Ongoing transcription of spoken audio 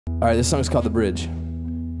All right, this song's called The Bridge.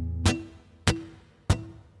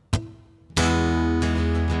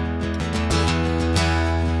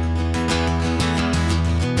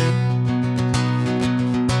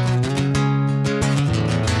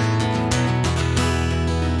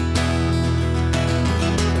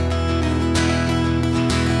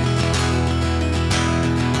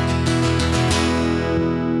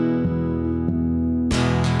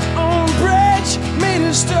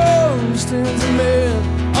 Stone stands a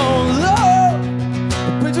man on low.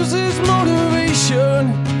 The bridge was his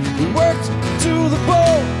motivation. He worked to the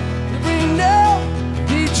bone. Every nail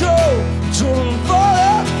he drove him far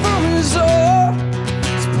out from his oar.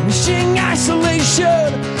 It's punishing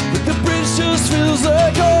isolation, but the bridge just feels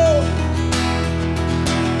like home.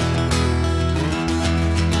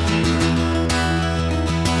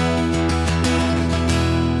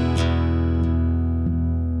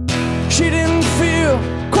 She didn't feel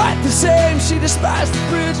quite the same. She despised the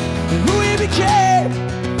bridge and who he became.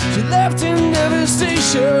 She left in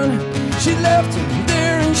devastation. She left him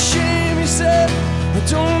there in shame. He said, I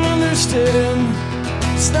don't understand.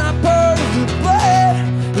 It's not part of the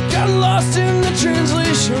plan. It got lost in the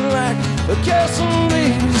translation like a castle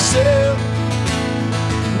made of sand.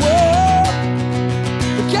 Whoa,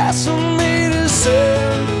 a castle made of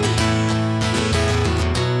sand.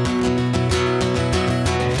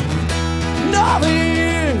 All the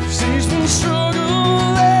years he's been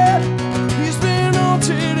struggling, he's been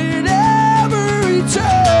haunted at every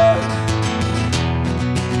turn.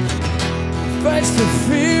 Fights the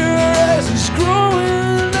fear as he's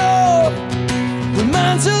growing up,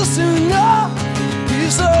 reminds us enough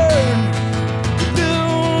he's learned to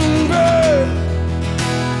build and burn.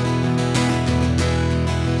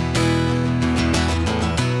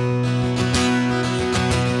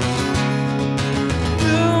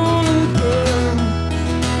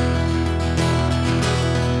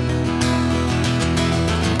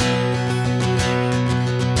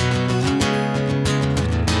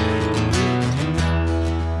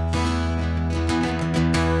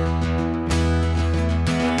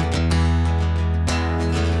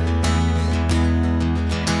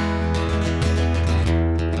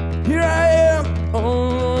 Here I am,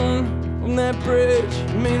 all alone on that bridge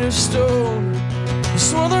made of stone.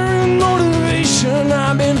 Smothering motivation,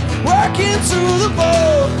 I've been working to the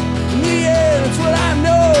bone. In the end, it's what I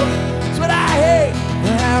know, it's what I hate, I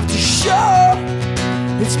have to show.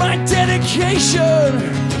 It's my dedication,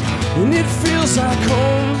 and it feels like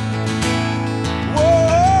home.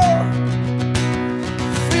 Whoa,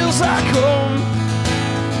 feels like home.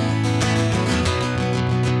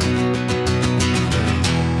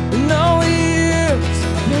 And all the years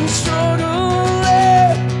I've been struggling,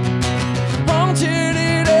 haunted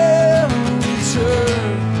at every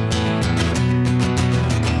turn.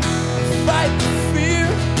 Fight the fear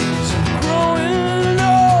as I'm growing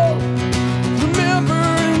old,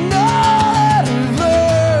 remembering all that I've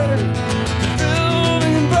learned, build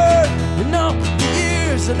and burn. And all the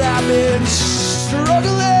years that I've been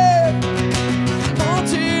struggling,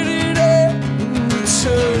 haunted at every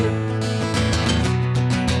turn.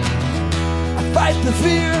 Fight the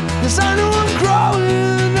fear, 'cause I know I'm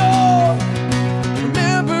growing up.